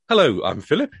Hello, I'm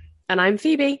Philip. And I'm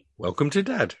Phoebe. Welcome to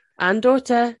Dad. And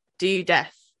daughter, do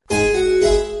death.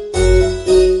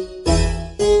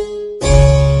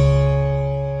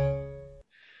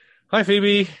 Hi,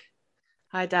 Phoebe.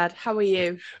 Hi, Dad. How are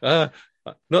you?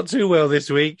 Not too well this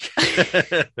week.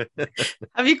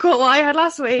 Have you caught what I had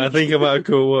last week? I think I might have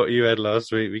caught what you had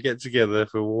last week. We get together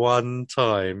for one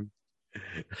time.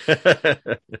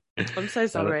 I'm so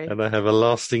sorry. And I have a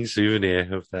lasting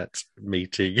souvenir of that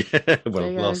meeting.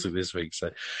 Well, lasting this week. So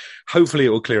hopefully it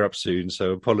will clear up soon.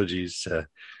 So apologies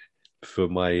for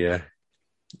my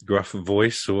gruff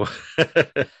voice or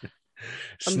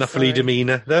snuffly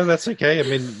demeanour. No, that's okay. I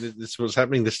mean, this is what's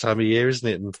happening this time of year, isn't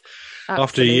it? And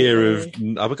after a year of,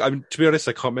 to be honest,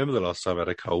 I can't remember the last time I had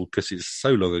a cold because it's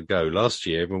so long ago. Last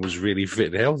year, everyone was really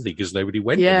fit and healthy because nobody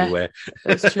went anywhere.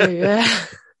 That's true, yeah.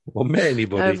 Or met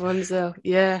anybody. Everyone's ill,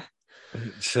 yeah.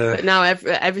 But now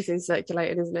everything's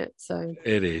circulating, isn't it? So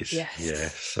it is, yes. Yeah.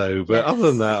 So, but other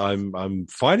than that, I'm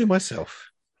finding myself.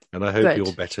 And I hope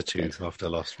you're better too after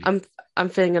last week. I'm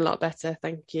feeling a lot better,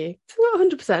 thank you. Not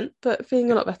 100%, but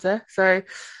feeling a lot better. So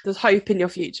there's hope in your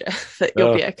future that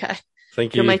you'll be okay.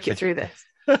 Thank you. You'll make it through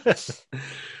this.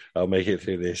 I'll make it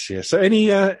through this, yeah. So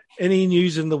any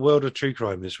news in the world of true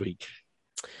crime this week?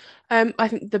 I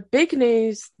think the big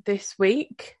news this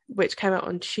week, which came out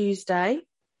on Tuesday,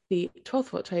 the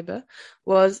 12th of October,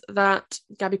 was that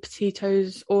Gabby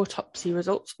Petito's autopsy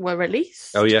results were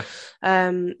released. Oh, yeah.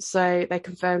 So they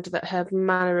confirmed that her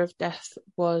manner of death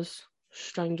was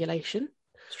strangulation.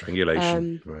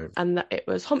 Right. And that it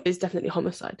is definitely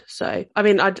homicide. So, I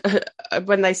mean,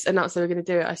 when they announced they were going to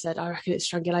do it, I said, I reckon it's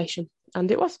strangulation. And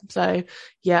it was. So,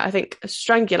 yeah, I think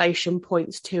strangulation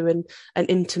points to an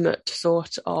intimate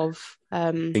sort of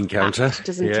encounter, act,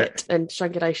 doesn't it? And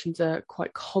strangulations are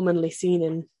quite commonly seen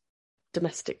in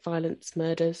domestic violence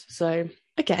murders. So,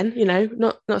 again,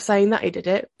 not saying that he did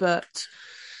it, but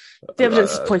the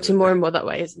evidence is pointing more and more that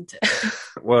way, isn't it?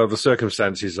 Well, the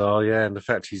circumstances are, yeah, and the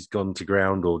fact he's gone to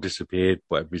ground or disappeared,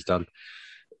 whatever he's done,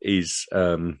 is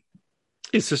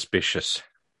suspicious.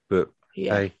 But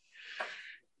hey,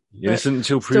 innocent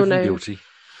until proven guilty.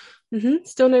 Mm-hmm.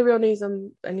 Still no real news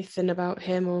on anything about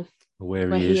him or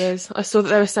where he is. I saw that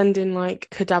they were sending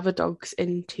cadaver dogs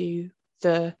into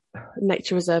the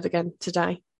nature reserve again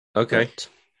today. Okay. But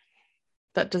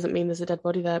that doesn't mean there's a dead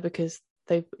body there because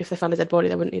if they found a dead body,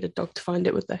 they wouldn't need a dog to find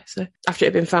it, would they? So after it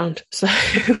had been found. So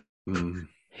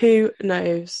who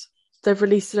knows? They've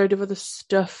released a load of other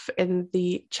stuff in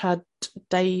the Chad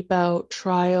Daybell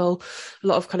trial, a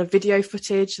lot of kind of video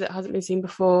footage that hasn't been seen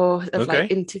before, of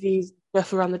interviews,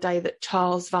 stuff around the day that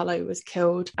Charles Vallow was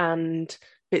killed and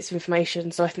bits of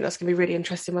information. So I think that's going to be really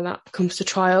interesting when that comes to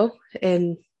trial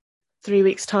in 3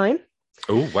 weeks' time.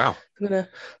 Oh, wow. I'm going to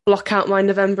block out my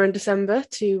November and December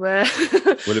to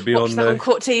will it be watch that on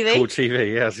Court TV? Court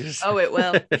TV, yes. Oh, it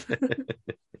will.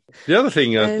 The other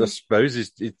thing, I suppose,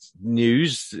 is it's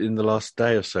news in the last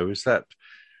day or so is that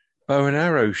bow and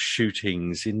arrow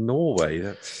shootings in Norway.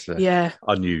 That's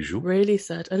unusual. Really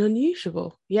sad and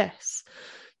unusual, yes.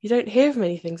 You don't hear of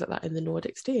many things like that in the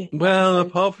Nordics, do you? Well,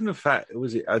 apart from the fact,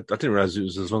 I didn't realise it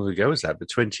was as long ago as that, but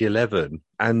 2011,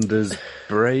 Anders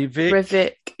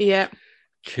Breivik. Yeah.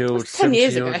 Killed 10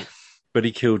 years ago. But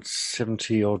he killed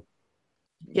 70 odd.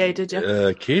 Yeah, he did,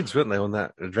 yeah. Kids, weren't they, on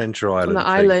that adventure island? On that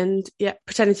island, yeah,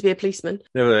 pretending to be a policeman.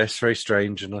 Nevertheless, very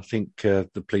strange, and I think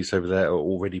the police over there are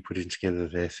already putting together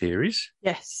their theories.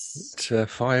 Yes. But,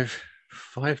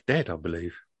 five dead, I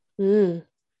believe. Mm.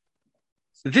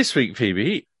 This week,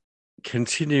 Phoebe,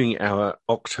 continuing our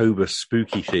October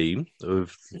spooky theme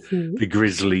of the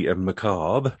grisly and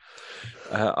macabre,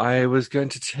 I was going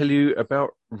to tell you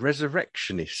about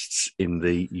resurrectionists in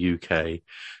the UK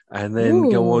and then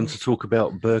go on to talk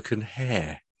about Burke and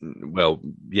Hare. Well,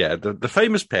 yeah, the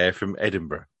famous pair from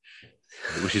Edinburgh,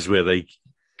 which is where they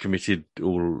committed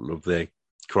all of their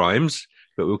crimes,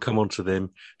 but we'll come on to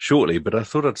them shortly. But I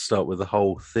thought I'd start with the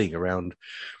whole thing around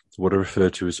what are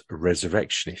referred to as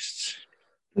resurrectionists.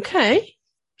 Okay.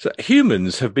 So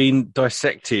humans have been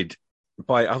dissected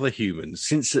by other humans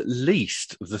since at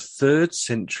least the 3rd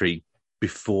century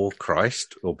before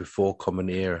Christ or before Common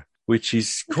Era, which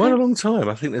is quite a long time.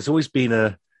 I think there's always been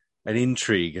an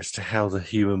intrigue as to how the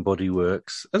human body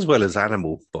works, as well as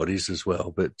animal bodies as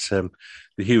well. But the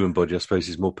human body, I suppose,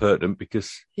 is more pertinent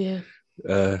because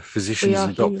physicians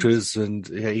and doctors humans.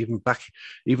 And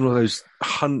even all those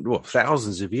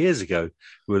thousands of years ago,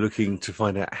 were looking to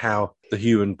find out how the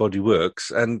human body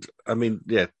works. And I mean,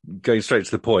 going straight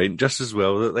to the point, just as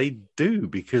well that they do,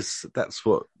 because that's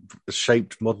what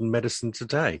shaped modern medicine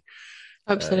today.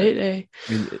 Absolutely.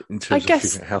 In terms of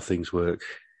figuring out how things work.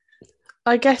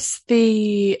 I guess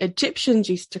the Egyptians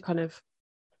used to kind of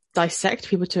dissect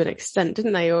people to an extent,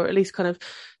 didn't they? Or at least kind of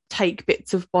take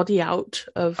bits of body out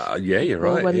of You're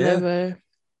right. when they were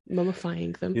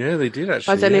mummifying them. Yeah, they did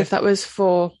actually. I don't know if that was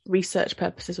for research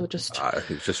purposes or just I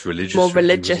think it's just religious. More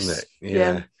religious, wasn't it?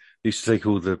 Yeah. They used to take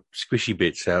all the squishy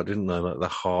bits out, didn't they? Like the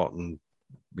heart and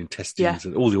intestines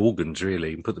and all the organs,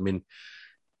 really, and put them in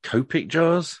Copic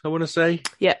jars, I want to say.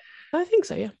 Yeah, I think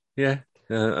so, Yeah.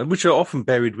 Which are often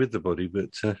buried with the body, but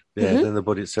then the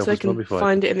body itself is mummified.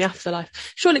 Find it in the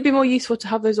afterlife. Surely it'd be more useful to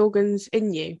have those organs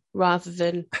in you rather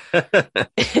than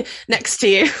next to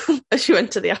you as you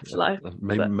enter the afterlife.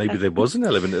 Maybe there was an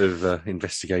element of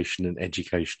investigation and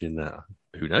education in that.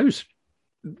 Who knows?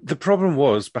 The problem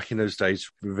was, back in those days,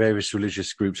 various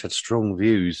religious groups had strong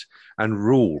views and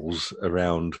rules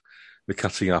around the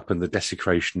cutting up and the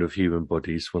desecration of human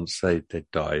bodies once they'd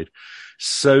died.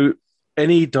 So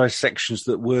any dissections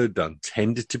that were done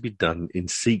tended to be done in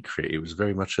secret. It was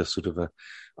very much a sort of a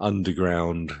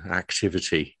underground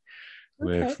activity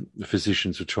where the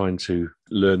physicians were trying to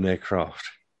learn their craft.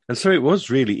 And so it was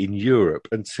really in Europe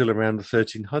until around the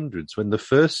 1300s when the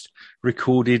first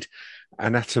recorded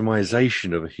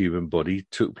anatomization of a human body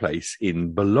took place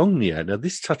in Bologna. Now,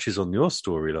 this touches on your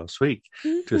story last week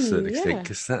to a certain extent,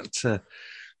 because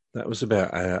that was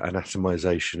about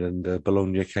anatomization, and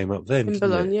Bologna came up then. In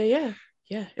Bologna, yeah.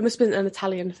 It must have been an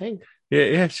Italian thing. Yeah,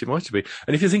 yes, it might have been.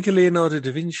 And if you think of Leonardo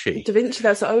da Vinci...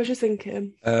 that's what I was just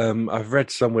thinking. I've read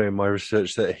somewhere in my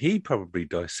research that he probably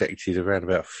dissected around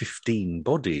about 15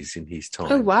 bodies in his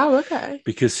time. Oh, wow, okay.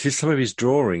 Because some of his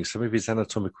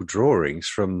anatomical drawings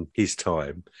from his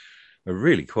time are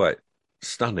really quite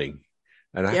stunning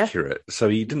and accurate. So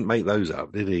he didn't make those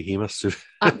up, did he? He must have...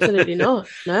 Absolutely not,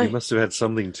 no. He must have had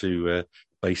something to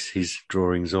base his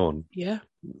drawings on. Yeah.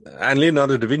 And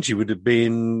Leonardo da Vinci would have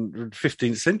been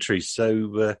 15th century.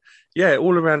 So,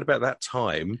 all around about that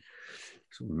time,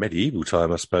 medieval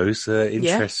time, I suppose,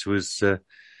 interest was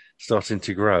starting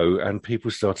to grow and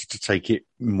people started to take it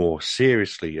more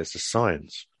seriously as a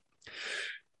science.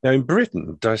 Now, in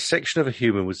Britain, dissection of a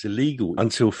human was illegal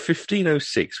until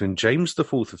 1506 when James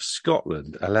IV of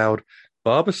Scotland allowed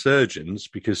barber surgeons,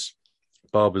 because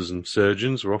barbers and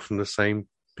surgeons were often the same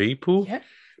people. Yeah.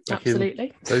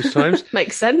 Absolutely. Those times.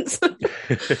 Makes sense.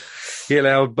 He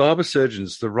allowed barber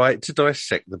surgeons the right to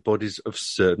dissect the bodies of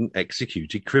certain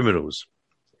executed criminals.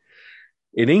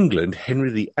 In England,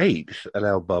 Henry VIII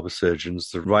allowed barber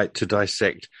surgeons the right to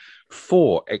dissect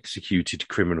 4 executed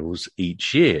criminals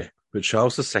each year, but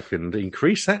Charles II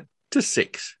increased that to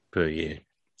 6 per year.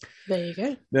 There you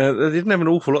go. Now, they didn't have an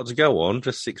awful lot to go on,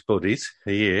 just 6 bodies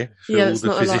a year for all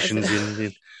the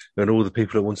physicians and all the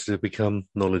people that wanted to become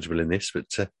knowledgeable in this, but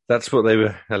that's what they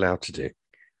were allowed to do.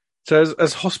 So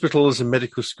as hospitals and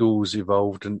medical schools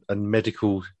evolved and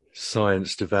medical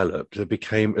science developed, there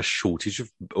became a shortage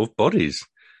of bodies.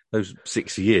 Those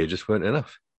 6 a year just weren't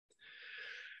enough.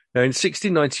 Now, in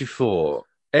 1694,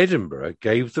 Edinburgh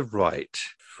gave the right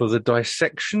for the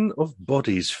dissection of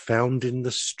bodies found in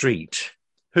the street,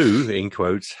 who, in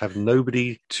quotes, have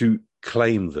nobody to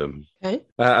claim them. Okay.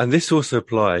 And this also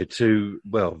applied to,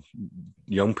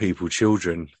 young people,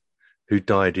 children who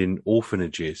died in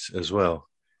orphanages as well.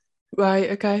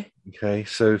 Right, okay. Okay,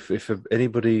 so if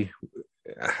anybody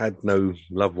had no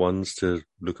loved ones to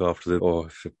look after them, or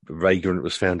if a vagrant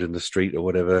was found in the street or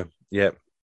whatever,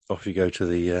 off you go to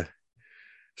the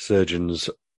surgeon's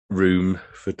room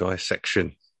for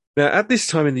dissection. Now, at this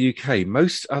time in the UK,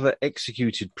 most other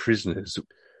executed prisoners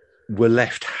were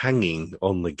left hanging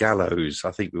on the gallows.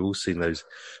 I think we've all seen those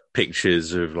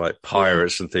pictures of like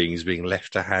pirates and things being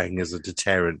left to hang as a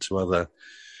deterrent to other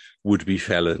would-be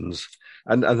felons.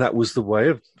 And that was the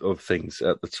way of things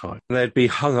at the time. And they'd be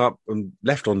hung up and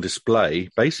left on display,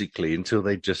 basically, until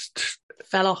they just...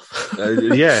 fell off.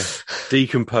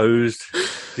 Decomposed,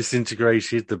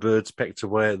 disintegrated, the birds pecked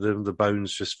away at them, the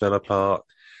bones just fell apart.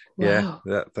 Wow.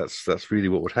 Yeah, that's really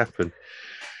what would happen.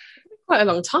 Quite a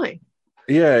long time.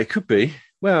 Yeah, it could be.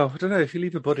 Well, I don't know, if you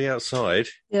leave a body outside...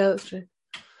 Yeah, that's true.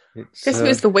 I guess if it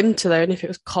was the winter, though, and if it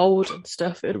was cold and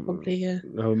stuff, it would probably... it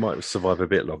might survive a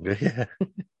bit longer, yeah.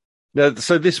 Now,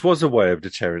 so this was a way of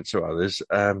deterrent to others,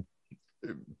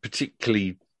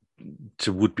 particularly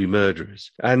to would-be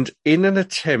murderers. And in an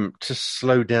attempt to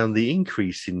slow down the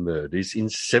increase in murders, in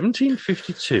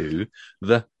 1752,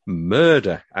 the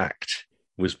Murder Act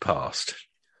was passed.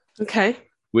 Okay.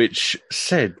 Which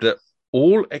said that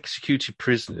all executed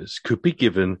prisoners could be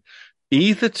given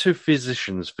either to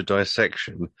physicians for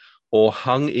dissection or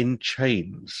hung in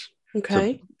chains.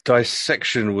 Okay. So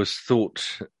dissection was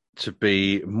thought to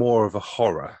be more of a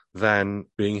horror than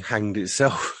being hanged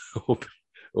itself,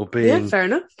 or being fair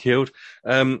enough. killed,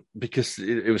 because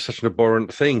it was such an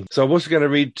abhorrent thing. So I was going to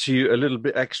read to you a little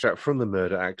bit extract from the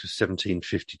Murder Act of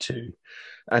 1752,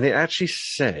 and it actually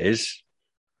says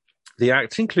the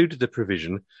Act included the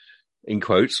provision, in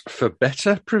quotes, for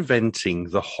better preventing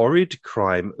the horrid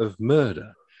crime of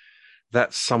murder,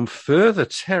 that some further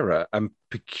terror and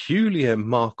peculiar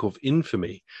mark of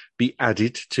infamy be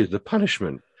added to the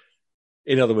punishment.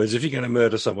 In other words, if you're going to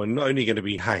murder someone, not only going to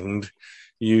be hanged,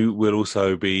 you will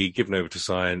also be given over to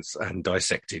science and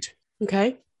dissected.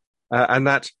 Okay. And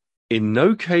that in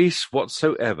no case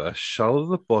whatsoever shall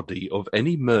the body of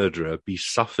any murderer be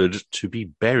suffered to be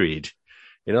buried.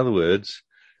 In other words,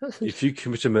 if you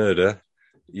commit a murder,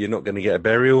 you're not going to get a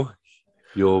burial.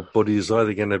 Your body is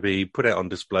either going to be put out on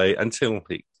display until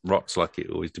it rots like it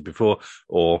always did before,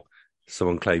 or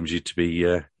someone claims you to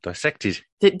be dissected.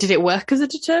 Did it work as a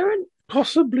deterrent?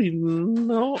 Possibly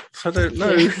not. I don't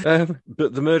know.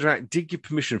 But the Murder Act did give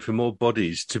permission for more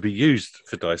bodies to be used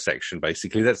for dissection,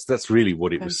 basically. That's really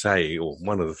what it was saying, or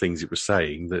one of the things it was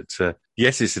saying, that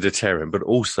yes, it's a deterrent, but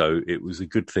also it was a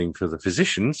good thing for the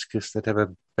physicians because they'd have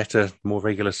a better, more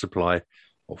regular supply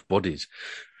of bodies.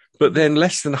 But then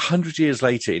less than 100 years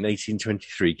later, in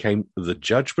 1823, came the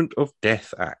Judgment of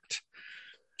Death Act.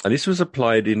 And this was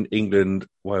applied in England,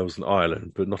 Wales and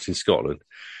Ireland, but not in Scotland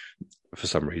for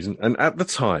some reason. And at the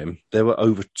time, there were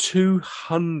over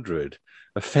 200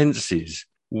 offences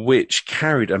which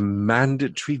carried a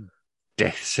mandatory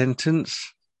death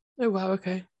sentence. Oh, wow,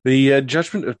 okay. The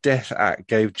Judgment of Death Act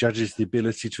gave judges the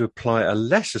ability to apply a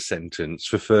lesser sentence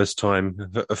for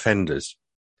first-time offenders.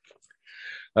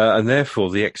 And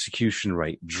therefore, the execution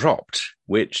rate dropped,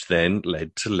 which then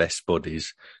led to less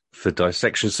bodies for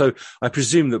dissection. So I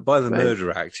presume that by the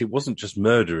Murder Act, it wasn't just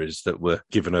murderers that were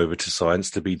given over to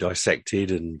science to be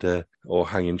dissected and or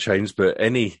hang in chains, but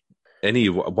any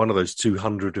one of those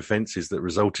 200 offences that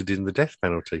resulted in the death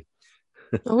penalty.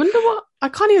 I wonder what... I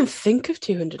can't even think of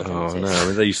 200 offences. Oh, no. I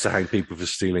mean, they used to hang people for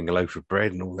stealing a loaf of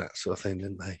bread and all that sort of thing,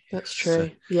 didn't they? That's true.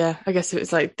 So, yeah, I guess it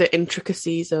was like the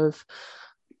intricacies of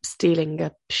stealing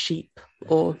a sheep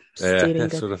or stealing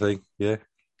that sort of thing. Yeah.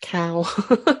 Cow.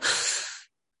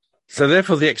 So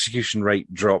therefore the execution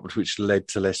rate dropped, which led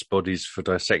to less bodies for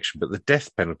dissection, but the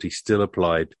death penalty still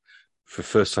applied for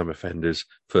first-time offenders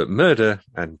for murder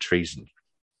and treason.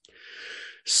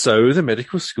 So the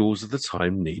medical schools of the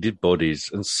time needed bodies,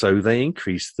 and so they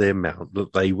increased the amount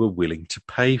that they were willing to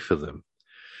pay for them,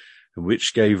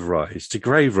 which gave rise to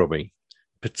grave robbing,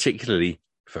 particularly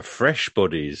for fresh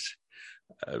bodies,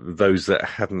 those that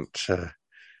hadn't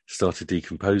started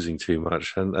decomposing too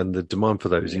much, and the demand for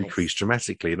those increased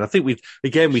dramatically. And I think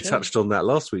we touched on that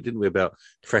last week, didn't we, about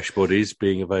fresh bodies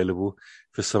being available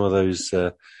for some of those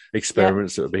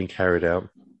experiments that were being carried out.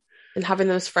 And having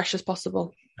them as fresh as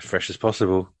possible. As fresh as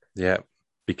possible, yeah,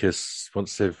 because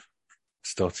once they've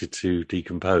started to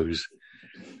decompose,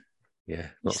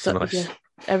 not so nice. Yeah.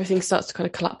 Everything starts to kind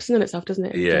of collapse in itself, doesn't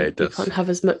it? Yeah, it does. You can't have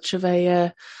as much of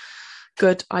a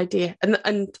good idea. And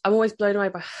I'm always blown away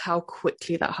by how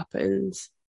quickly that happens.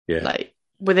 Yeah. Like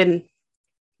within,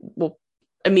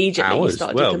 immediately hours. You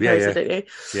start decomposing, don't you?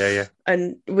 Yeah.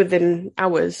 And within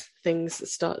hours,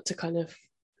 things start to kind of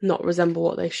not resemble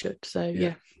what they should. So,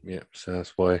 yeah. Yeah, so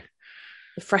that's why.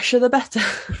 The fresher, the better.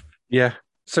 Yeah.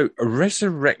 So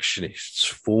resurrectionists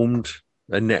formed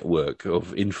a network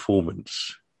of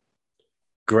informants,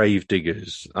 grave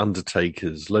diggers,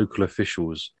 undertakers, local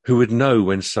officials who would know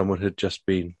when someone had just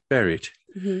been buried.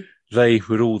 Mm-hmm. They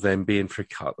would all then be in for a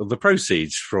cut of the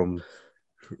proceeds from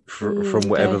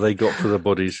whatever they got for the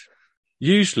bodies.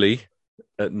 Usually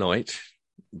at night,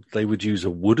 they would use a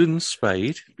wooden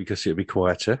spade because it would be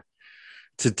quieter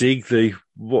to dig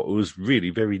what was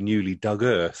really very newly dug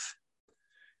earth.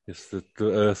 It's the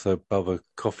earth above a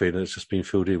coffin that's just been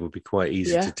filled in would be quite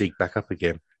easy to dig back up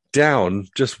again. Down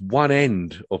just one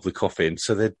end of the coffin,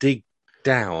 so they'd dig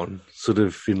down sort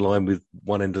of in line with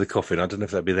one end of the coffin. I don't know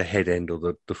if that'd be the head end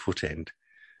or the foot end.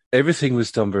 Everything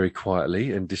was done very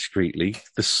quietly and discreetly.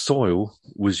 The soil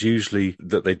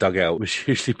that they dug out was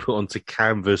usually put onto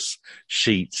canvas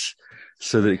sheets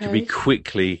so that it could be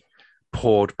quickly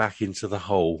poured back into the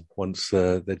hole once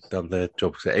they'd done their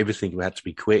job. So everything had to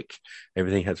be quick.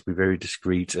 Everything had to be very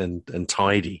discreet and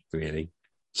tidy, really.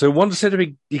 So once they'd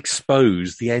be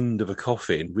exposed the end of a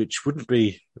coffin, which wouldn't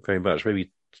be very much,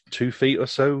 maybe 2 feet or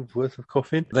so worth of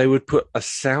coffin, they would put a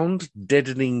sound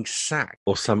deadening sack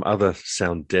or some other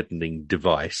sound deadening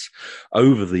device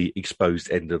over the exposed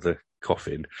end of the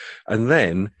coffin. And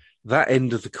then that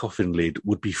end of the coffin lid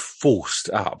would be forced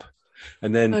up.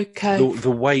 And then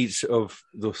the weight of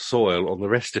the soil on the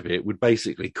rest of it would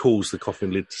basically cause the coffin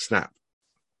lid to snap.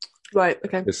 Right,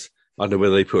 okay. Because I don't know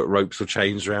whether they put ropes or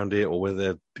chains around it or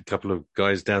whether a couple of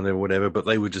guys down there or whatever, but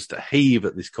they would just heave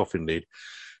at this coffin lid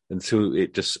until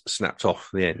it just snapped off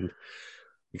the end,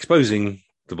 exposing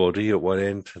the body at one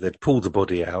end. They'd pull the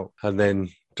body out and then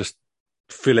just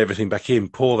fill everything back in,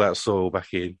 pour that soil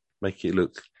back in, make it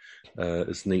look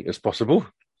as neat as possible.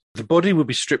 The body would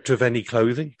be stripped of any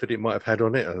clothing that it might have had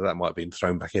on it. That might have been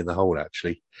thrown back in the hole,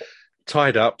 actually.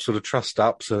 Tied up, sort of trussed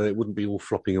up, so it wouldn't be all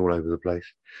flopping all over the place.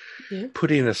 Yeah.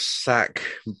 Put in a sack,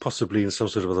 possibly in some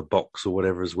sort of other box or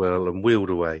whatever as well, and wheeled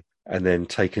away. And then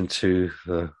taken to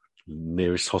the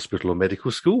nearest hospital or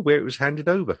medical school where it was handed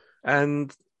over.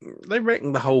 And they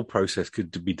reckon the whole process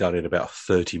could be done in about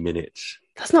 30 minutes.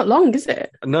 That's not long, is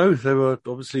it? No, they were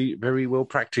obviously very well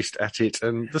practiced at it,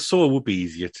 and the soil would be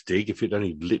easier to dig if it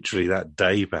only literally that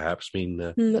day, perhaps, been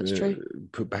that's true.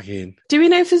 Put back in. Do we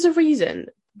know if there's a reason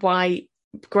why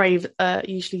graves are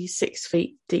usually 6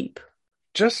 feet deep?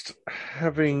 Just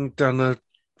having done a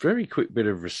very quick bit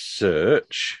of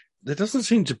research, there doesn't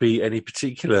seem to be any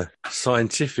particular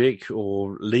scientific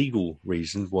or legal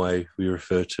reason why we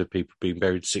refer to people being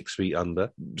buried 6 feet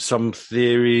under. Some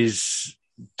theories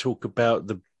talk about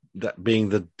that being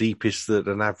the deepest that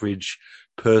an average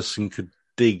person could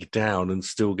dig down and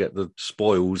still get the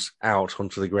spoils out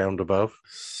onto the ground above.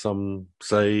 Some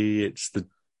say it's the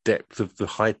depth of the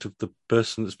height of the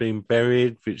person that's being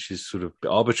buried, which is sort of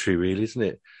arbitrary, really, isn't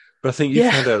it? But I think you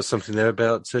found out something there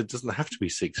about it doesn't have to be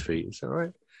 6 feet. Is that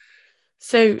right?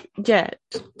 So,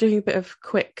 doing a bit of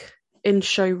quick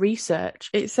in-show research,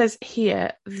 it says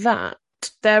here that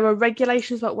there are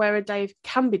regulations about where a grave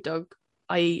can be dug,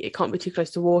 i.e. it can't be too close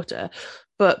to water,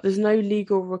 but there's no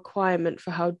legal requirement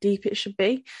for how deep it should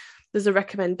be. There's a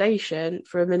recommendation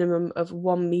for a minimum of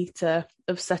 1 metre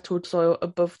of settled soil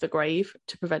above the grave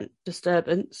to prevent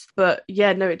disturbance. But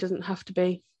it doesn't have to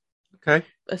be a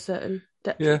certain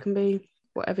depth. It can be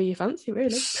whatever you fancy, really.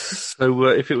 So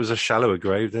if it was a shallower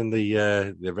grave, then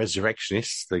the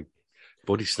resurrectionists, the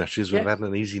body snatchers, would have had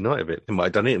an easy night of it. They might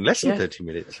have done it in less than 30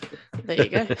 minutes. There you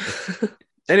go.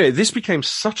 Anyway, this became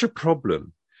such a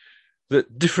problem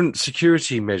that different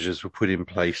security measures were put in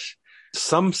place.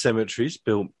 Some cemeteries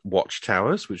built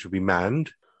watchtowers, which would be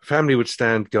manned. Family would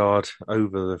stand guard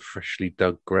over the freshly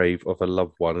dug grave of a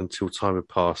loved one until time had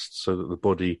passed, so that the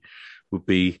body would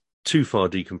be too far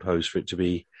decomposed for it to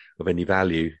be of any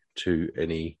value to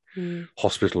any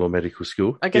hospital or medical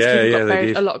school. I guess people got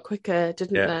buried a lot quicker,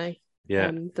 didn't they? Yeah.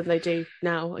 Than they do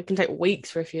now. It can take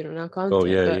weeks for a funeral now, can't it? Oh,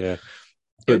 yeah.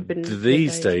 But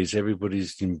these days,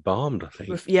 everybody's embalmed, I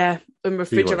think. And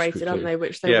refrigerated, aren't they?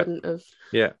 Which they wouldn't have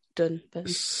done then.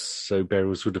 So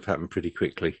burials would have happened pretty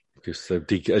quickly. Because,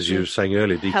 as you were saying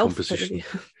earlier, decomposition.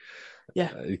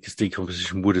 Because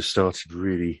decomposition would have started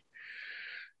really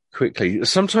quickly.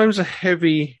 Sometimes a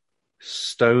heavy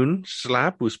stone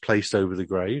slab was placed over the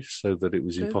grave so that it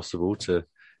was impossible to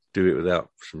do it without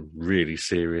some really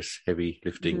serious heavy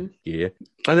lifting gear.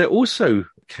 And there also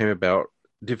came about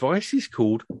devices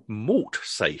called mort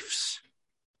safes.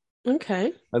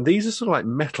 Okay. And these are sort of like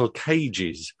metal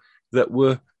cages that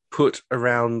were put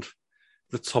around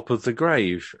the top of the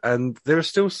grave. And there are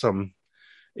still some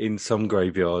in some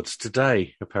graveyards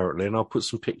today, apparently. And I'll put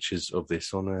some pictures of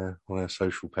this on our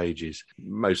social pages.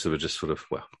 Most of them are just sort of,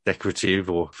 decorative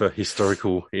or for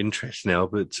historical interest now.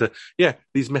 But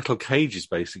these metal cages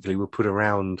basically were put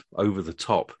around over the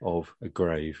top of a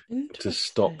grave to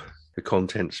stop the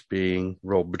contents being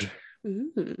robbed.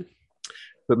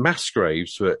 But mass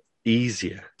graves were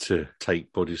easier to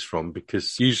take bodies from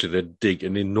because usually they'd dig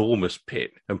an enormous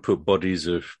pit and put bodies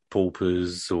of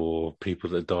paupers or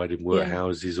people that died in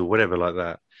workhouses or whatever like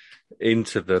that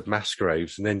into the mass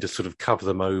graves and then just sort of cover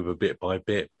them over bit by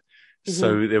bit.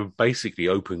 So they were basically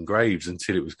open graves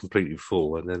until it was completely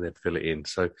full and then they'd fill it in.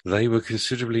 So they were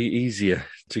considerably easier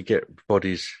to get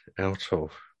bodies out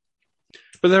of.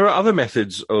 But there are other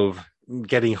methods of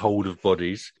getting hold of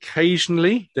bodies.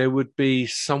 Occasionally, there would be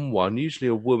someone, usually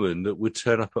a woman, that would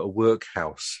turn up at a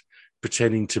workhouse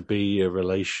pretending to be a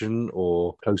relation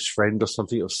or close friend or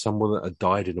something of someone that had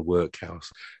died in a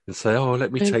workhouse and say,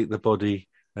 let me take the body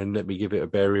and let me give it a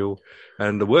burial.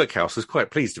 And the workhouse was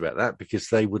quite pleased about that because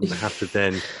they wouldn't have to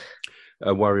then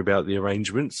worry about the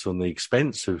arrangements on the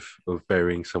expense of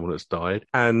burying someone that's died.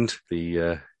 And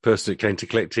the person that came to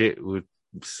collect it would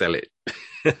sell it.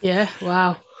 Yeah,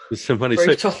 wow. With some money. So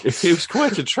it was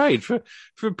quite a trade for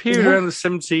a period around the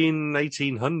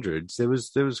 1800s.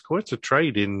 There was quite a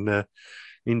trade in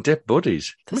dead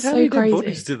bodies. That's how many crazy. Dead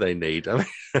bodies do they need?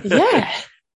 Yeah.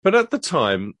 But at the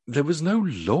time, there was no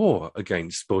law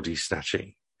against body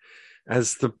snatching,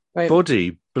 as the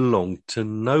body belonged to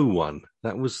no one.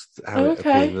 That was how it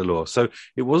appeared in the law. So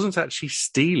it wasn't actually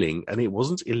stealing, and it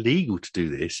wasn't illegal to do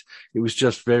this. It was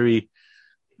just very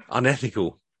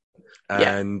unethical.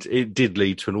 And it did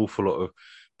lead to an awful lot of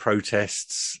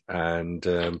protests, and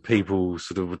people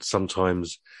sort of would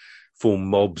sometimes form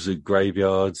mobs at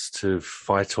graveyards to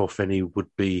fight off any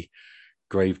would-be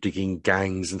grave digging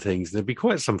gangs and things. There'd be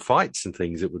quite some fights and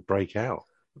things that would break out,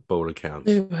 by all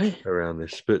accounts, around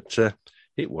this, but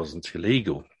it wasn't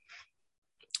illegal.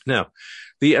 Now,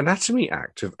 the Anatomy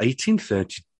Act of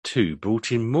 1832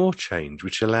 brought in more change,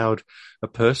 which allowed a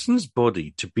person's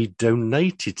body to be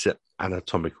donated to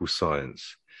anatomical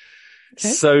science. Okay.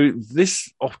 So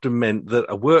this often meant that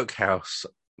a workhouse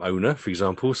owner, for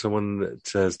example, someone that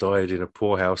has died in a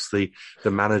poorhouse, the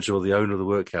manager or the owner of the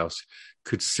workhouse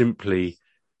could simply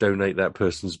donate that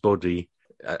person's body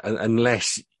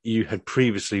unless you had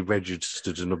previously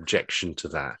registered an objection to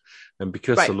that. And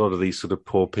because a lot of these sort of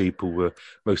poor people were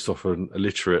most often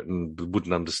illiterate and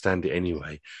wouldn't understand it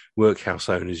anyway, workhouse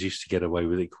owners used to get away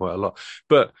with it quite a lot.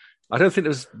 But I don't think there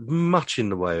was much in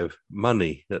the way of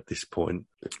money at this point,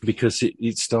 because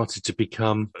it started to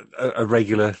become a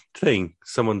regular thing.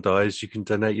 Someone dies, you can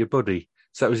donate your body.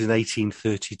 So that was in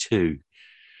 1832.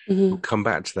 Mm-hmm. We'll come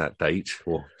back to that date,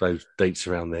 or those dates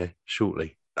around there,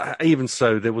 shortly. Even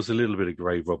so, there was a little bit of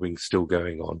grave robbing still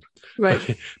going on. Right.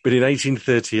 But in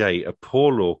 1838, a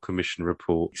Poor Law Commission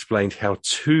report explained how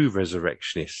 2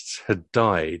 resurrectionists had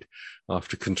died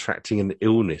after contracting an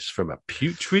illness from a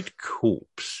putrid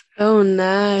corpse. Oh,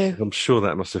 no. I'm sure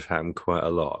that must have happened quite a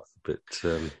lot. But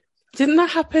didn't that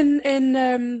happen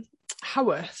in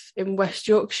Haworth in West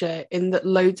Yorkshire, in that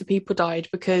loads of people died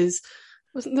because...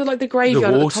 Wasn't there like the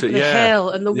graveyard at the top of the hill,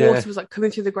 and the water was like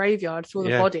coming through the graveyard through all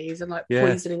the bodies and like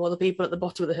poisoning all the people at the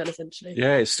bottom of the hill, essentially?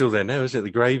 Yeah, it's still there now, isn't it?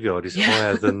 The graveyard is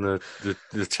higher than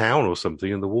the town or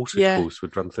something, and the water course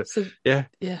would run through. So, yeah.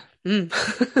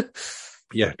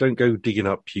 Yeah, don't go digging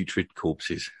up putrid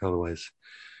corpses, otherwise.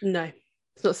 No,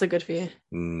 it's not so good for you.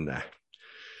 Nah.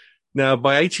 Now,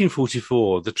 by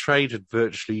 1844, the trade had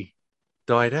virtually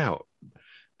died out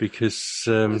because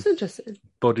That's interesting.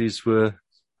 Bodies were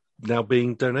now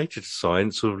being donated to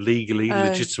science, sort of legally,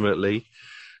 legitimately,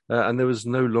 and there was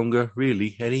no longer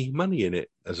really any money in it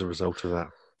as a result of that.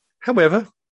 However,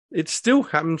 it still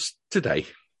happens today.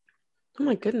 Oh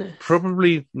my goodness.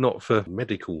 Probably not for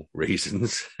medical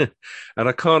reasons. And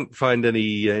I can't find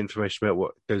any information about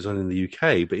what goes on in the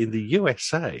UK, but in the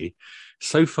USA,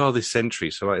 so far this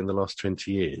century, so like in the last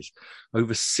 20 years, over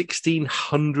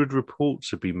 1,600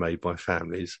 reports have been made by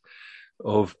families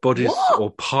of bodies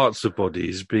or parts of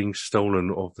bodies being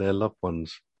stolen of their loved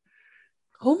ones.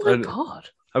 Oh my God.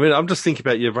 I mean, I'm just thinking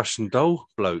about your Russian doll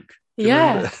bloke.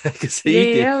 Yeah. I was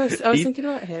thinking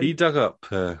about him. He dug up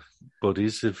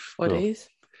bodies of... Bodies.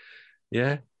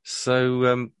 Yeah.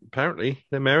 So apparently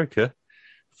in America,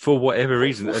 for whatever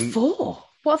reason... What for?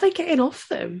 What are they getting off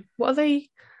them? What are they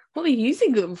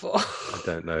using them for? I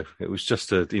don't know. It was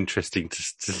just an interesting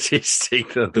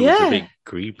statistic that was a bit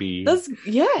creepy.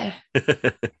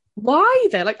 Why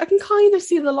though? Like, I can kind of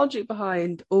see the logic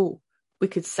behind, we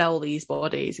could sell these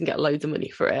bodies and get loads of money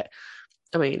for it.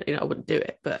 I mean, I wouldn't do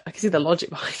it, but I can see the logic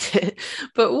behind it.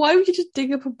 But why would you just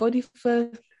dig up a body for...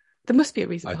 There must be a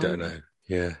reason. I don't know.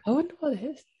 Yeah. I wonder what it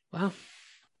is. Wow.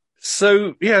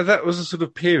 So, that was a sort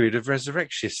of period of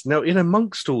resurrectionists. Now, in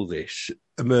amongst all this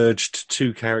emerged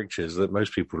 2 characters that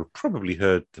most people have probably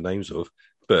heard the names of,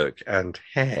 Burke and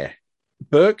Hare.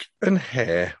 Burke and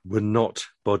Hare were not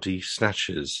body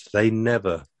snatchers. They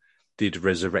never did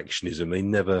resurrectionism. They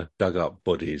never dug up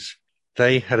bodies.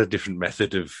 They had a different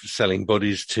method of selling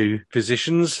bodies to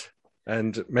physicians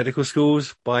and medical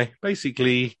schools by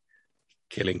basically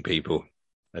killing people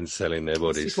and selling their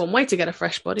bodies. It's just one way to get a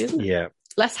fresh body, isn't it? Yeah.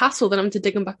 Less hassle than having to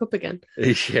dig them back up again.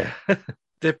 Yeah.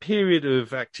 Their period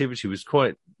of activity was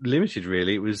quite limited,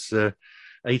 really. It was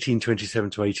 1827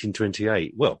 to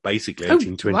 1828. Well, basically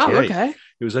 1828. Wow, okay.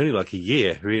 It was only like a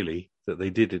year, really, that they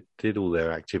did all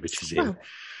their activities in.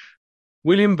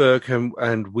 William Burke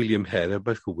and William Hare, they're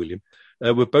both called William,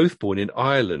 were both born in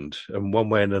Ireland, and one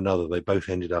way and another, they both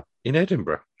ended up in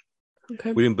Edinburgh.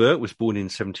 Okay. William Burke was born in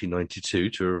 1792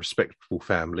 to a respectable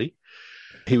family.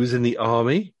 He was in the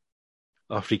army.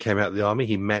 After he came out of the army,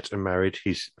 he met and married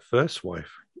his first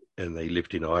wife, and they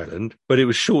lived in Ireland. But it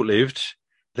was short-lived.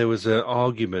 There was an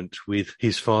argument with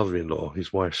his father-in-law,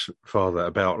 his wife's father,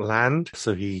 about land.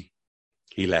 So he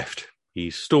left. He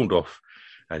stormed off,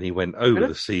 and he went over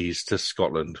the seas to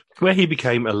Scotland, where he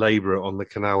became a labourer on the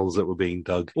canals that were being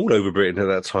dug all over Britain at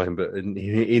that time. But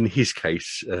in his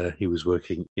case, he was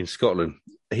working in Scotland.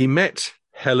 He met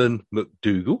Helen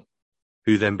MacDougall,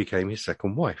 who then became his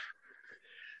second wife.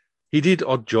 He did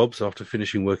odd jobs after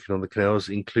finishing working on the canals,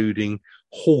 including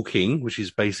hawking, which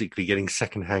is basically getting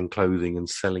second-hand clothing and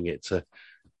selling it to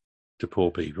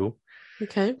poor people.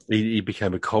 Okay. He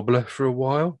became a cobbler for a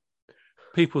while.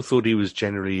 People thought he was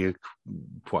generally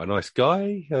quite a nice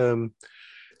guy,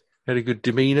 had a good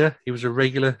demeanour. He was a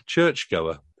regular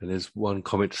churchgoer, and there's one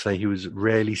comment to say he was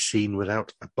rarely seen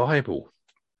without a Bible.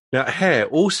 Now, Hare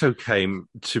also came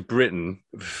to Britain,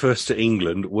 first to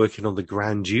England, working on the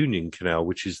Grand Union Canal,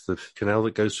 which is the canal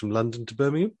that goes from London to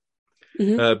Birmingham,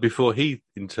 before he,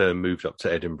 in turn, moved up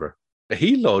to Edinburgh.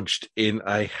 He lodged in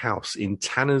a house in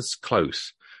Tanner's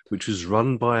Close, which was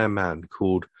run by a man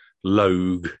called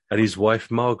Logue and his wife,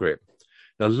 Margaret.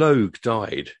 Now, Logue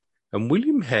died, and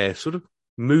William Hare sort of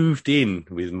moved in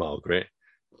with Margaret,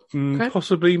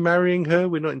 possibly marrying her.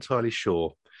 We're not entirely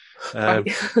sure.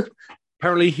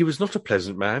 Apparently, he was not a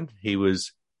pleasant man. He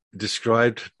was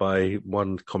described by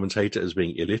one commentator as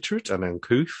being illiterate and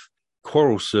uncouth,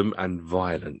 quarrelsome and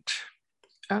violent.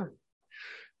 Oh.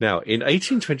 Now, in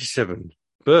 1827,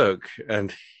 Burke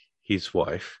and his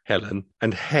wife, Helen,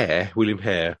 and William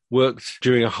Hare, worked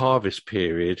during a harvest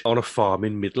period on a farm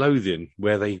in Midlothian,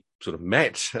 where they sort of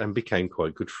met and became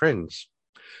quite good friends.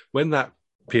 When that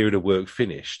period of work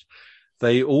finished,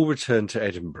 they all returned to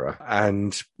Edinburgh,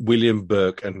 and William,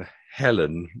 Burke and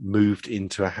Helen moved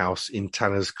into a house in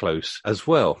Tanner's Close as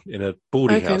well, in a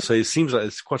boarding house. So it seems like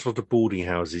there's quite a lot of boarding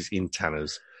houses in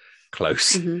Tanner's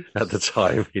Close at the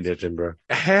time in Edinburgh.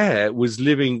 Hare was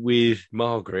living with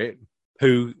Margaret,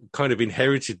 who kind of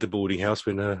inherited the boarding house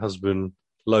when her husband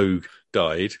Logue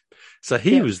died. So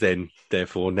he was then,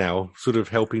 therefore, now sort of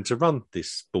helping to run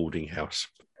this boarding house.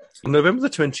 On November the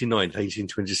 29th,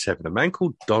 1827, a man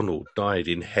called Donald died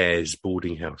in Hare's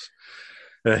boarding house.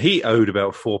 He owed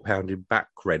about £4 in back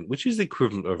rent, which is the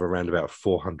equivalent of around about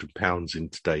 £400 in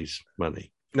today's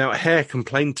money. Now, Hare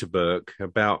complained to Burke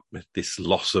about this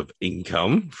loss of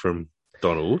income from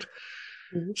Donald,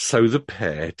 so the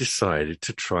pair decided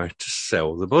to try to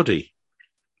sell the body.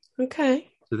 Okay.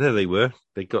 So there they were.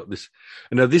 They got this.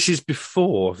 Now, this is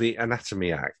before the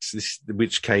Anatomy Act,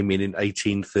 which came in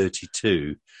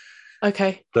 1832.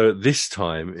 Okay. So at this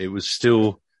time, it was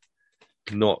still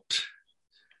not...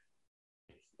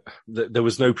 There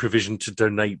was no provision to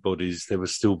donate bodies. They were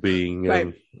still being,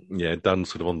 done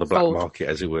sort of on the black market,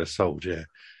 as it were, sold. Yeah,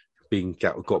 being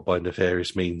got by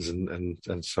nefarious means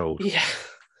and sold. Yeah.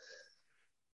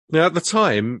 Now, at the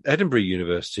time, Edinburgh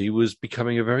University was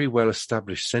becoming a very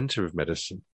well-established centre of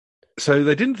medicine, so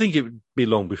they didn't think it would be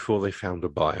long before they found a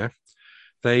buyer.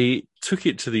 They took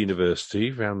it to the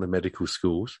university, around the medical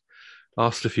schools,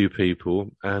 asked a few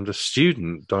people, and a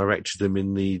student directed them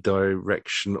in the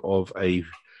direction of a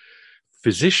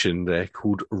physician there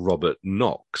called Robert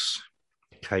Knox,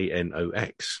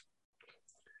 Knox.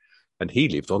 And he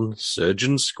lived on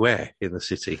Surgeon Square in the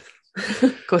city.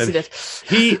 Of course he did.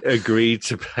 He agreed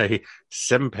to pay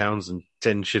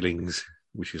 £7.10,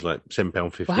 which is like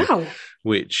 £7.50. Wow.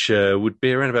 Which would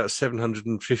be around about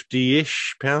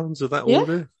 750-ish pounds of that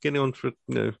order. Getting on for,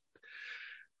 that's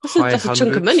a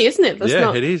chunk of money, isn't it?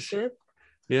 It is.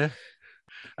 Yeah.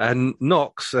 And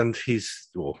Knox and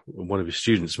one of his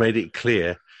students made it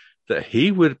clear that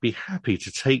he would be happy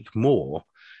to take more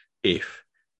if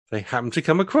they happened to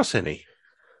come across any.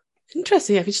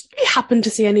 Interesting. If you happen to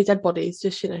see any dead bodies,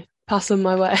 just, pass them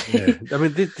my way. Yeah. I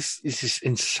mean, this is this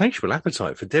insatiable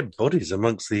appetite for dead bodies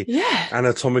amongst the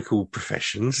anatomical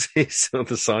professions. It's not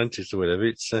the scientists or whatever.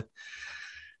 It's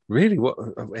really what...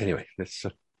 Anyway, let's...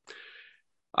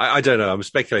 I don't know. I'm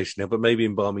speculating now, but maybe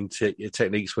embalming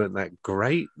techniques weren't that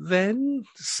great then.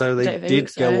 So they did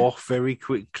go off very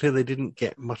quickly. They didn't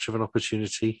get much of an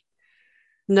opportunity.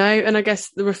 No, and I guess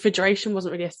the refrigeration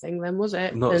wasn't really a thing then, was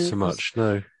it? Not so much,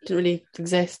 no. Didn't really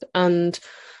exist. And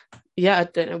I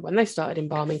don't know when they started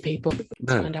embalming people.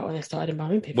 No. Find out when they started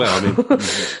embalming people. Well, I mean,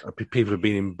 people have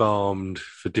been embalmed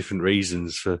for different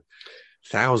reasons for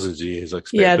thousands of years, I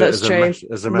expect. Yeah, that's true.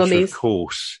 As a matter of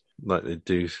course, like they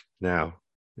do now.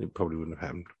 It probably wouldn't have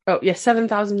happened. Oh, yeah,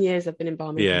 7,000 years they've been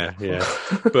embalming. Yeah.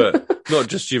 But not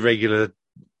just your regular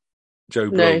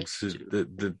Joe Bloggs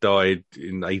that died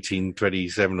in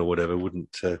 1827 or whatever,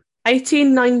 wouldn't...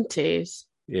 1890s.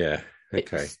 Yeah,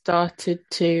 okay. It started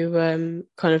to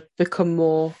kind of become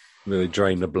more... They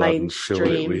drain the blood and fill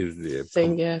it with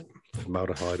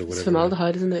formaldehyde or whatever. It's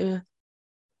formaldehyde, isn't it? Yeah.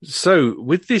 So,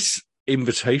 with this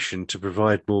invitation to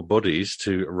provide more bodies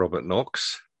to Robert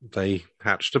Knox, they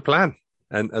hatched a plan.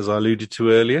 And as I alluded to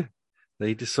earlier,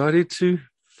 they decided to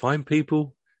find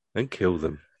people and kill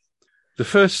them. The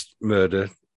first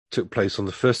murder took place on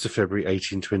the 1st of February,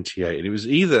 1828. And it was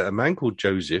either a man called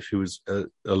Joseph, who was a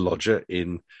lodger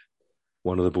in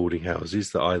one of the boarding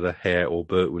houses that either Hare or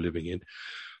Burt were living in,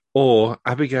 or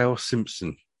Abigail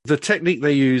Simpson. The technique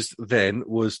they used then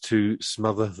was to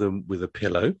smother them with a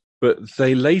pillow, but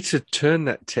they later turned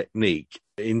that technique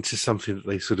into something that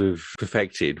they sort of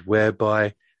perfected,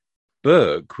 whereby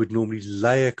Burke would normally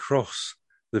lay across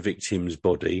the victim's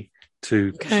body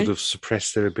to sort of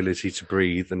suppress their ability to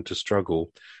breathe and to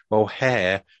struggle, while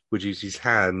Hare would use his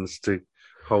hands to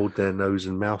hold their nose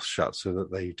and mouth shut so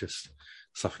that they just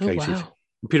suffocated. Oh, wow.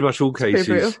 In pretty much all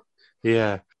cases,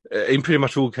 in pretty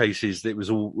much all cases, it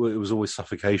was always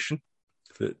suffocation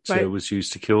that was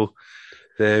used to kill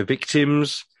their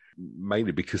victims,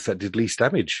 mainly because that did least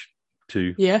damage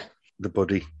to the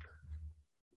body.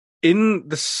 In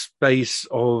the space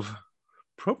of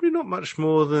probably not much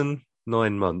more than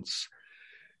 9 months,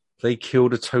 they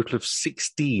killed a total of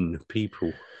 16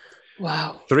 people.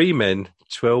 Wow. 3 men,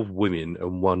 12 women,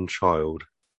 and 1 child.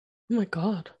 Oh, my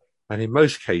God. And in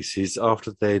most cases,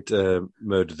 after they'd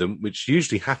murdered them, which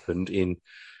usually happened in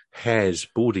Hare's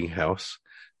boarding house,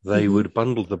 they would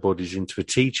bundle the bodies into a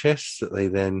tea chest that they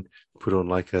then put on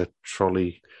like a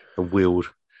trolley and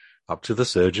wheeled up to the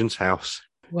surgeon's house.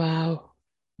 Wow.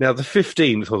 Now, the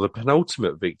 15th or the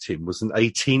penultimate victim was an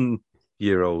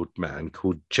 18-year-old man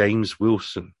called James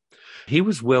Wilson. He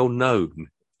was well known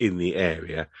in the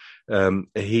area.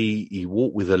 He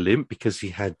walked with a limp because he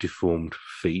had deformed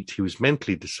feet. He was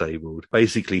mentally disabled.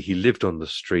 Basically, he lived on the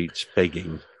streets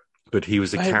begging, but he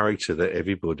was a character that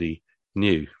everybody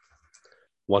knew.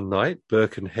 One night,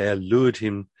 Burke and Hare lured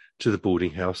him to the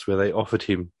boarding house where they offered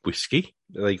him whiskey.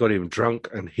 They got him drunk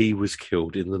and he was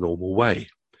killed in the normal way.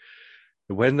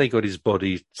 When they got his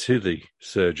body to the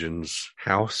surgeon's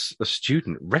house, a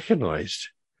student recognised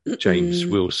James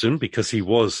Wilson because he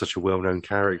was such a well-known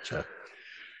character.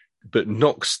 But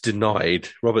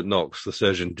Robert Knox, the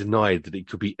surgeon, denied that it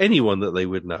could be anyone that they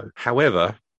would know.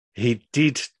 However, he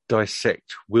did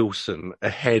dissect Wilson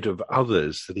ahead of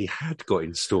others that he had got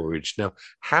in storage. Now,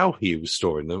 how he was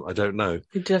storing them, I don't know.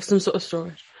 He did have some sort of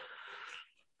storage.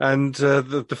 And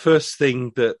the first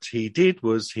thing that he did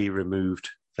was he removed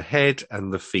the head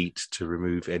and the feet to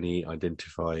remove any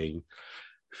identifying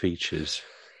features.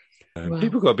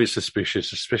 People got a bit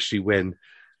suspicious, especially when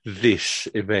this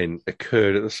event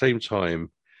occurred at the same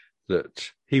time that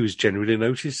he was generally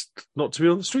noticed not to be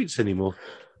on the streets anymore.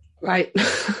 Right.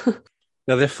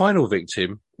 Now, their final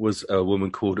victim was a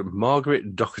woman called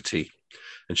Margaret Docherty,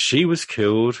 and she was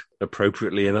killed,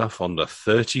 appropriately enough, on the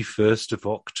 31st of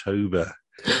October,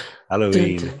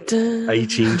 Halloween,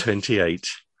 1828.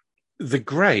 The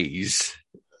Greys,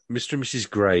 Mr. and Mrs.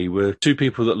 Grey, were 2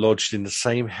 people that lodged in the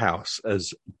same house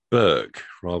as Burke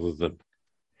rather than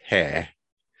Hare.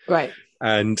 Right.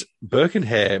 And Burke and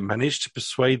Hare managed to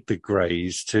persuade the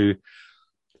Greys to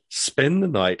spend the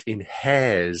night in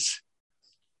Hare's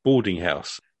boarding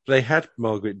house. They had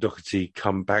Margaret Docherty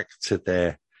come back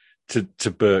to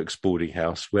Burke's boarding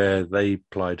house, where they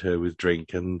plied her with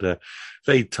drink, and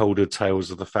they told her tales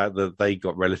of the fact that they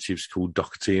got relatives called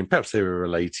Docherty, and perhaps they were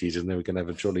related, and they were going to have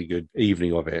a jolly good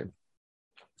evening of it.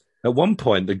 At one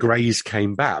point, the Greys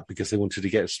came back because they wanted to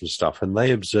get some stuff, and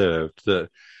they observed that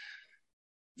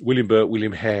William Burke,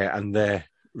 William Hare, and their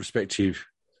respective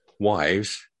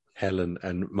wives, Helen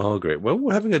and Margaret,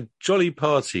 were having a jolly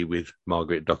party with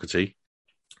Margaret Docherty.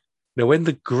 Now, when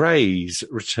the Greys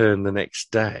returned the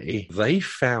next day, they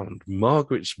found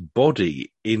Margaret's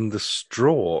body in the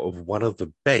straw of one of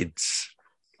the beds.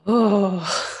 Oh.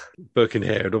 Burke and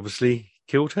Hare had obviously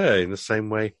killed her in the same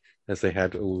way as they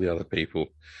had all the other people.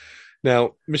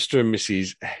 Now, Mr. and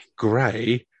Mrs.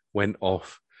 Grey went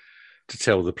off to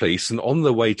tell the police, and on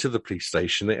the way to the police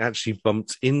station, they actually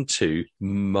bumped into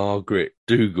Margaret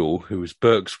Dougal, who was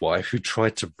Burke's wife, who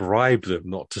tried to bribe them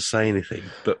not to say anything,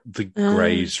 but the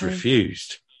Greys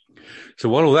refused. So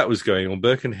while all that was going on,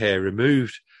 Burke and Hare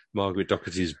removed Margaret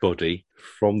Docherty's body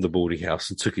from the boarding house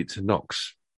and took it to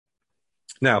Knox.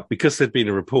 Now, because there'd been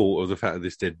a report of the fact of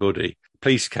this dead body,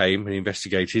 police came and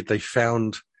investigated. They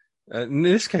found, in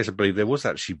this case, I believe there was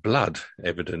actually blood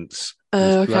evidence.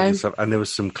 Blood and stuff, and there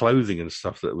was some clothing and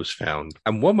stuff that was found.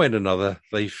 And one way and another,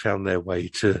 they found their way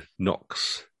to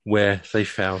Knox, where they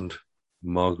found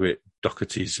Margaret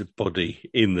Docherty's body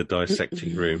in the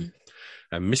dissecting room.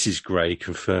 And Mrs. Grey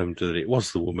confirmed that it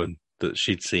was the woman that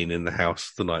she'd seen in the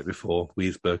house the night before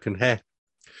with Burke and Hare.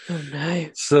 Oh, no.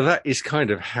 So that is kind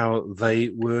of how they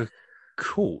were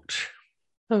caught.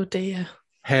 Oh, dear.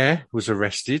 Hare was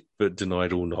arrested but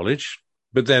denied all knowledge.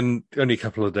 But then only a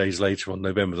couple of days later, on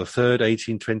November the 3rd,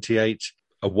 1828,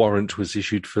 a warrant was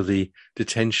issued for the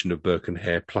detention of Burke and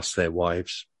Hare plus their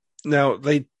wives. Now,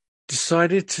 they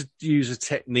decided to use a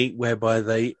technique whereby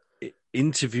they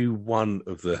interview one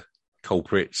of the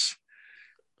culprits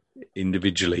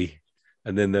individually,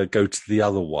 and then they'll go to the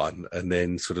other one and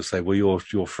then sort of say, well,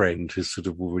 your friend has sort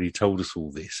of already told us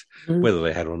all this, whether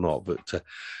they had or not. But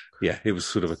it was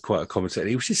sort of quite a common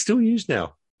technique, which is still used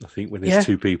now, I think, when there's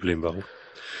two people involved.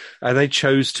 And they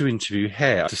chose to interview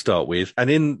Hare to start with. And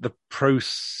in the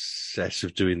process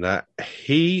of doing that,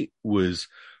 he was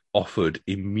offered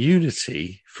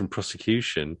immunity from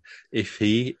prosecution if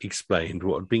he explained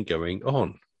what had been going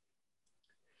on.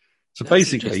 So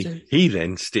basically, he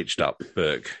then stitched up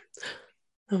Burke.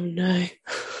 Oh, no.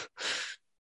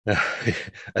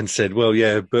 And said, well,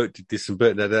 yeah, Burke did this and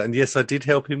Burke did that. And yes, I did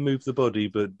help him move the body,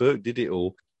 but Burke did it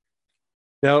all.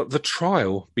 Now, the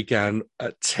trial began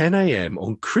at 10 a.m.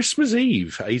 on Christmas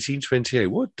Eve, 1828.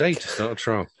 What day to start a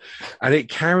trial? And it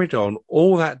carried on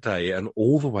all that day and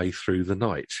all the way through the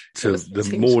night to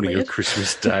the morning of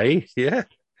Christmas Day. Yeah.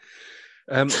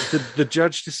 The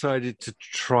judge decided to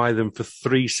try them for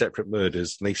 3 separate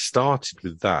murders, and they started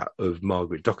with that of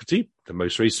Margaret Docherty, the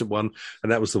most recent one,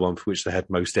 and that was the one for which they had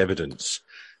most evidence,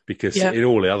 because in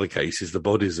all the other cases, the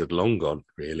bodies had long gone,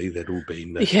 really. They'd all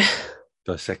been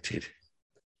dissected.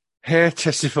 Hare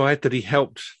testified that he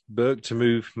helped Burke to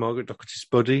move Margaret Docherty's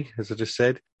body, as I just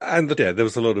said. And there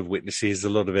was a lot of witnesses, a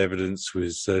lot of evidence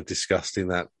was discussed in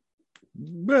that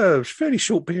fairly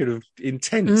short period of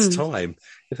intense time.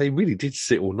 If they really did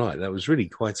sit all night, that was really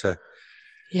quite a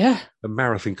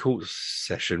marathon court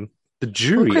session. The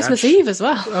jury on Christmas Eve as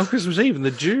well. On Christmas Eve, and the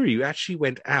jury actually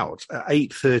went out at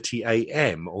 8:30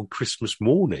 a.m. on Christmas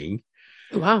morning.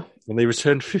 Wow! And they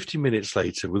returned 50 minutes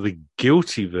later with a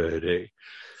guilty verdict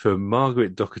for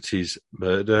Margaret Docherty's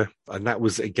murder, and that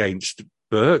was against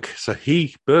Burke. So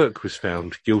Burke was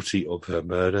found guilty of her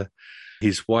murder.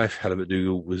 His wife, Helen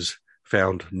McDougall, was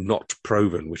found not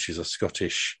proven, which is a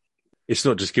Scottish. It's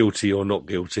not just guilty or not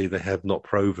guilty; they have not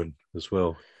proven as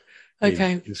well.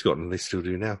 Okay. In Scotland, they still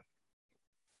do now.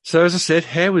 So, as I said,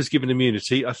 Hare was given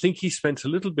immunity. I think he spent a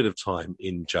little bit of time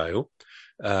in jail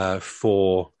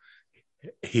for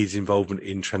his involvement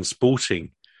in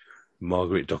transporting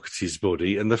Margaret Docherty's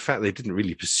body, and the fact they didn't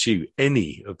really pursue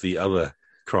any of the other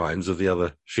crimes of the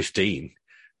other 15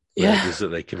 murders that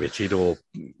they committed, or,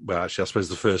 well, actually, I suppose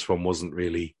the first one wasn't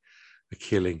really a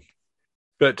killing.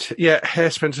 But,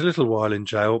 Hare spent a little while in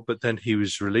jail, but then he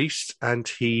was released, and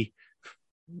he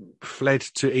fled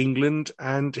to England,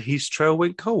 and his trail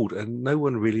went cold, and no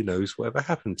one really knows whatever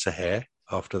happened to Hare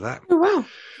after that. Oh, wow.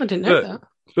 I didn't know that.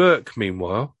 Burke,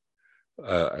 meanwhile,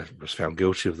 was found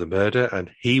guilty of the murder, and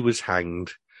he was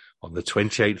hanged on the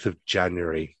 28th of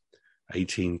January,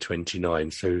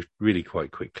 1829, so really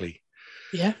quite quickly.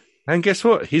 Yeah. And guess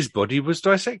what? His body was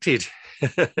dissected.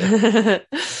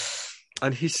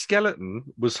 And his skeleton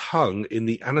was hung in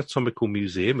the Anatomical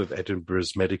Museum of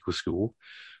Edinburgh's Medical School,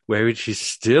 where it is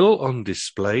still on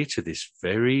display to this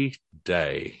very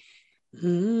day.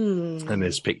 And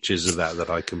there's pictures of that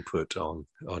I can put on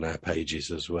our pages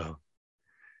as well.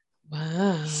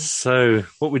 Wow. So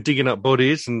what we're digging up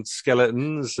bodies and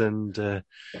skeletons and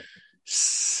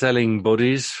selling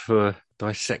bodies for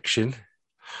dissection.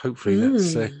 Hopefully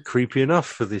that's creepy enough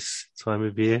for this time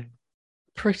of year.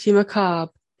 Pretty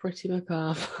macabre.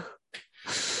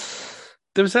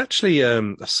 There was actually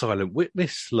a Silent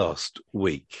Witness last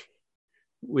week,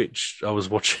 which I was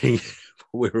watching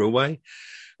while we were away.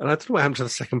 And I don't know what happened to the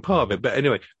second part of it. But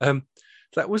anyway,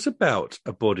 that was about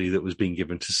a body that was being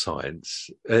given to science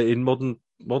in modern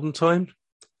time.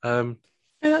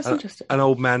 That's interesting. An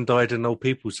old man died in an old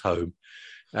people's home.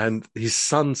 And his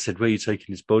son said, where are you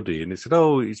taking his body? And he said,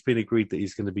 it's been agreed that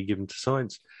he's going to be given to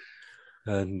science.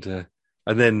 And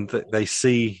then you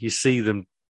see them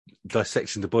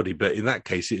dissecting the body, but in that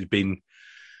case it had been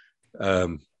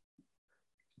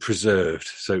preserved,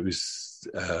 so it was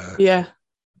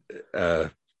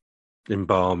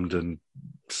embalmed and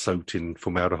soaked in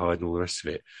formaldehyde and all the rest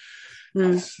of it.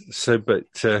 So, but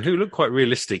who looked quite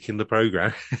realistic in the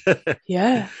program.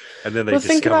 Yeah. And then they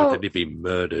discovered that he'd been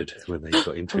murdered when they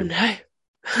got into it. No.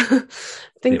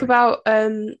 Think about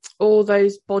all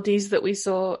those bodies that we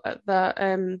saw at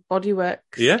the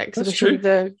Bodyworks exhibition,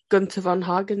 the Gunther von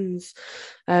Hagen's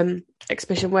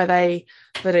exhibition, where they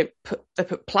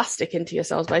put plastic into your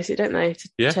cells, basically, don't they,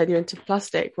 to turn you into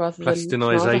plastic rather than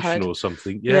plastinization or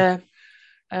something. Yeah.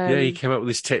 He came up with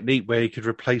this technique where he could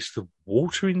replace the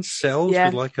water in cells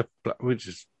with which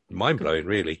is mind blowing,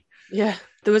 really. Yeah,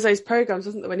 there was those programs,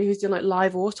 wasn't there, when he was doing like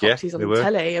live autopsies on the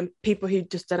telly, and people who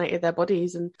just donated their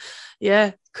bodies and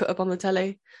cut up on the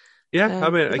telly. Yeah, I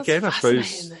mean, again, I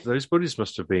suppose those bodies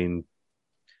must have been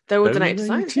they were donated to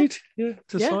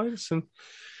science. Science,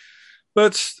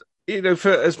 but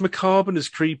for as macabre and as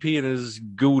creepy and as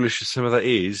ghoulish as some of that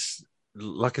is,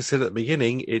 like I said at the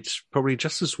beginning, it's probably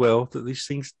just as well that these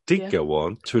things did go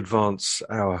on to advance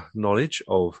our knowledge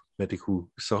of medical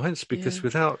science, because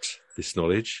without this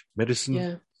knowledge,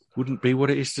 medicine wouldn't be what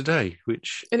it is today.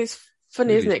 And it's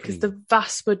funny, isn't it? Because the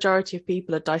vast majority of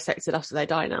people are dissected after they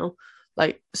die now.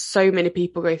 Like, so many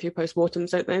people go through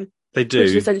postmortems, don't they? They do. Which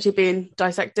is essentially being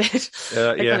dissected.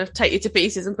 They kind of take you to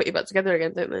pieces and put you back together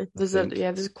again, don't they?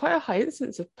 There's quite a high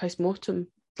incidence of postmortem,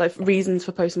 like reasons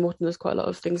for postmortem. There's quite a lot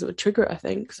of things that would trigger it, I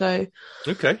think. So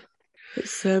okay,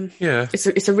 it's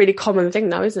it's a really common thing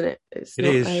now, isn't it? It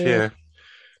is.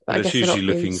 But I guess usually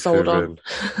looking for well,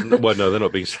 no, they're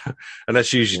not being, and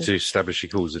that's usually to establish a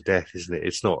cause of death, isn't it?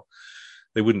 It's not.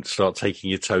 They wouldn't start taking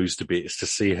your toes to bits to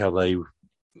see how they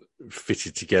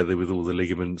fitted together with all the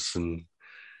ligaments and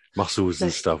muscles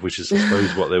and stuff, which is, I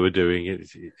suppose, what they were doing.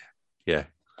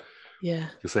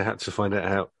 Because they had to find out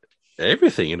how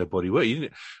everything in a body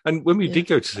worked. And when we did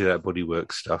go to see that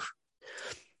bodywork stuff,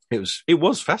 it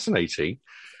was fascinating.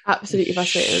 Absolutely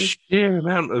fascinating. Sheer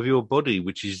amount of your body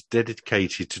which is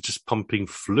dedicated to just pumping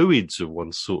fluids of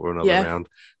one sort or another around,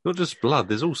 not just blood.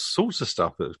 There's all sorts of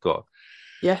stuff that's got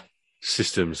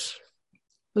systems.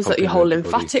 There's like your whole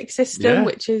lymphatic system,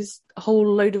 which is a whole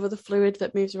load of other fluid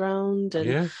that moves around,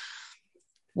 and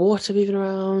water moving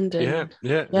around. And,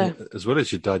 as well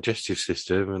as your digestive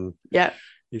system. And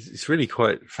it's really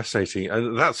quite fascinating.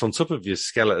 And that's on top of your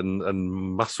skeleton and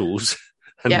muscles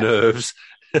and nerves.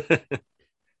 The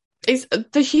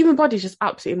human body is just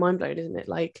absolutely mind-blowing, isn't it?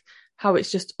 Like, how it's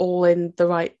just all in the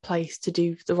right place to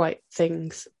do the right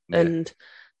things, and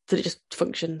that it just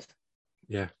functions.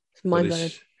 Yeah. It's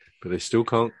mind-blowing. But they still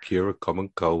can't cure a common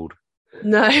cold.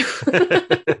 No.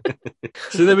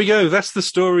 So there we go. That's the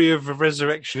story of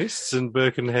resurrectionists and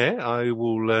Burke and Hare. I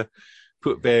will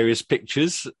put various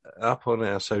pictures up on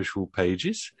our social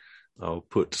pages. I'll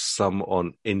put some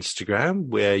on Instagram,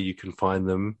 where you can find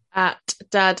them at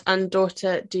Dad and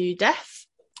Daughter Do Death.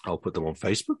 I'll put them on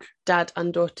Facebook. Dad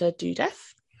and Daughter Do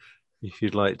Death. If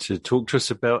you'd like to talk to us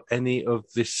about any of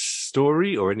this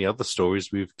story or any other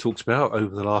stories we've talked about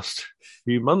over the last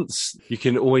few months, you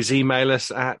can always email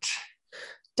us at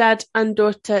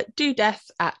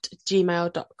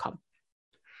dadanddaughterdodeth@gmail.com.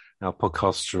 Our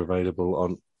podcasts are available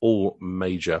on all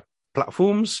major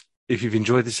platforms. If you've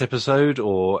enjoyed this episode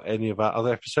or any of our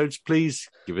other episodes, please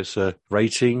give us a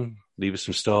rating, leave us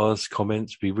some stars,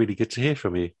 comments. It'd be really good to hear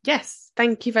from you. Yes,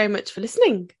 thank you very much for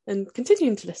listening and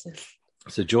continuing to listen.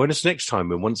 So join us next time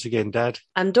when once again, Dad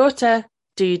and Daughter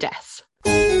do death.